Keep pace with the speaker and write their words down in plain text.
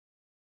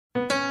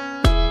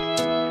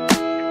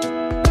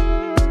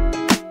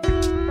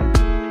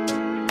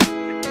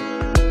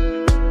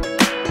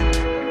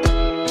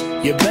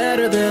You're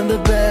better than the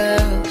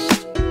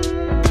best.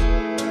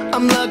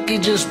 I'm lucky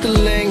just to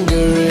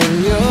linger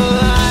in your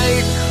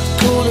light.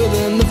 Cooler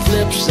than the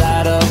flip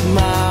side of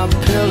my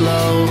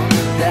pillow.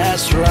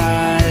 That's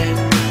right.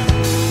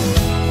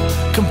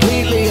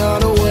 Completely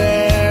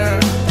unaware.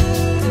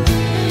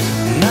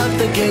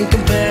 Nothing can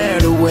compare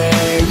to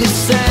where you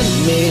send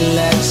me.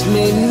 Lets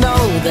me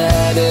know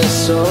that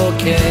it's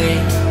okay.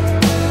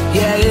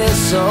 Yeah,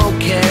 it's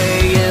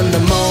okay. In the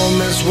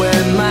moments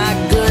when my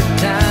good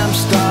times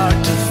start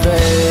to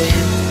fade,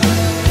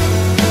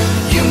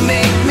 you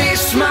make me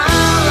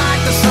smile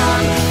like the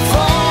sun,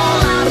 fall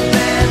out of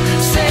bed,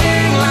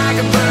 sing like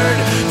a bird,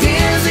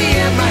 dizzy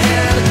in my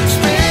head,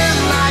 spin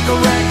like a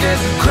record,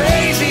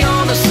 crazy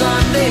on a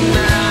Sunday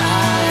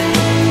night.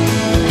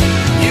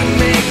 You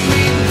make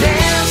me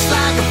dance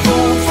like a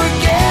fool,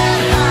 forget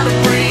how to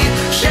breathe,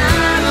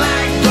 shine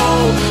like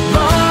gold,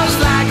 buzz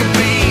like a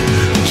bee.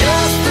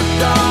 Just the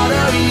thought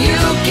of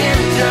you can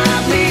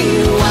drive me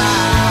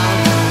wild.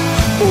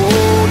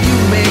 Oh, you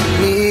make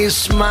me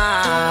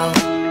smile.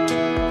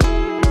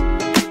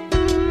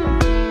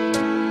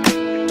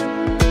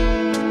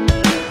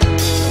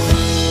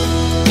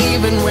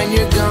 Even when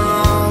you're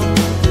gone,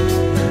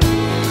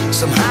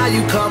 somehow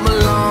you come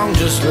along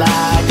just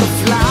like a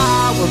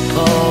flower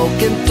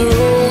poking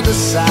through the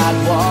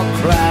sidewalk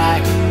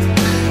crack.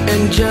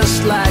 And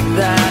just like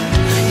that,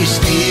 you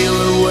steal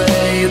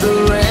away the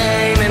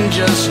rain. And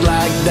just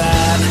like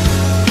that,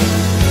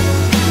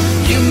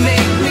 you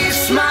make me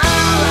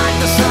smile like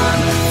the sun,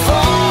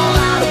 fall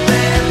out of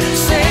bed,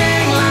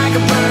 sing like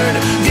a bird,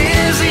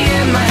 dizzy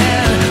in my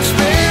head,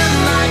 spin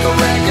like a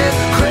record,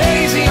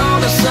 crazy on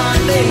a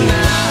Sunday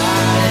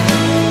night.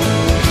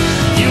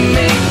 You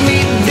make me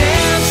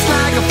dance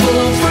like a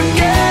fool,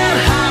 forget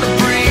how to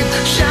breathe,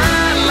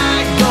 shine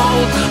like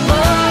gold,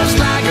 buzz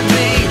like a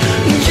bee.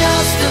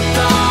 Just the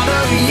thought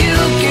of you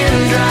can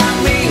drive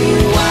me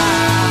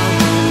wild.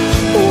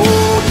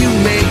 Oh, you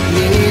make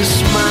me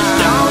smile.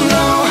 Don't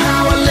know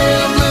how I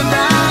live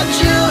without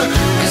you,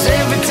 'cause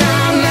every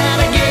time that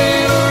I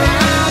get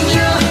around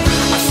you,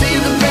 I see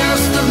the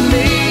best of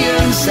me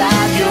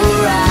inside your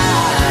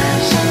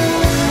eyes.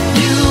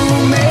 You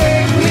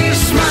make me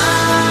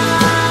smile.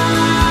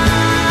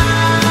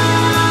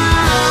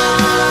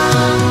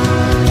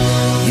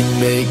 You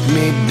make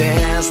me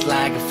dance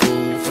like a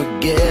fool,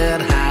 forget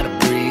how to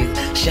breathe,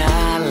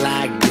 shine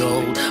like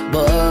gold,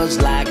 buzz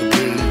like a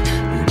bee.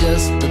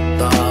 Just the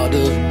thought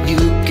of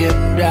you can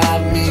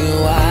drive me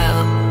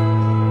wild.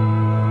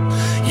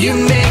 You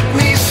make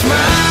me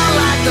smile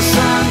like the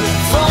sun,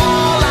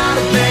 fall out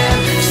of bed,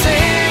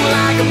 sing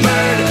like a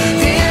bird,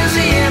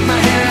 dizzy in my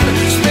head,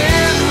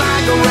 spin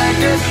like a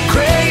record,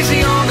 crazy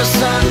on a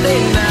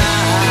Sunday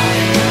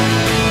night.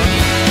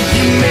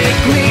 You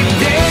make me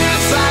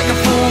dance like a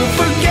fool,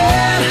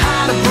 forget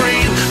how to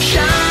breathe,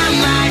 shine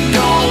like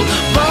gold,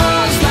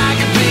 buzz like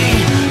a bee.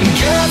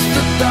 Just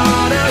the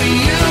thought of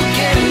you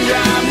can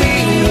drive me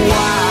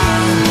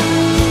wild.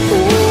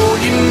 Oh,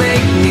 you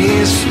make me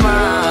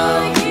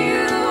smile.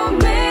 You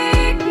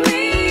make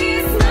me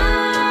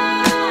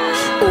smile.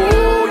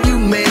 Oh, you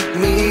make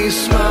me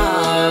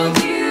smile.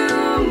 You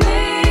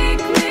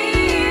make me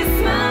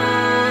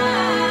smile.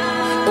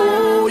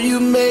 Oh, you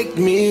make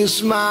me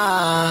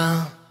smile.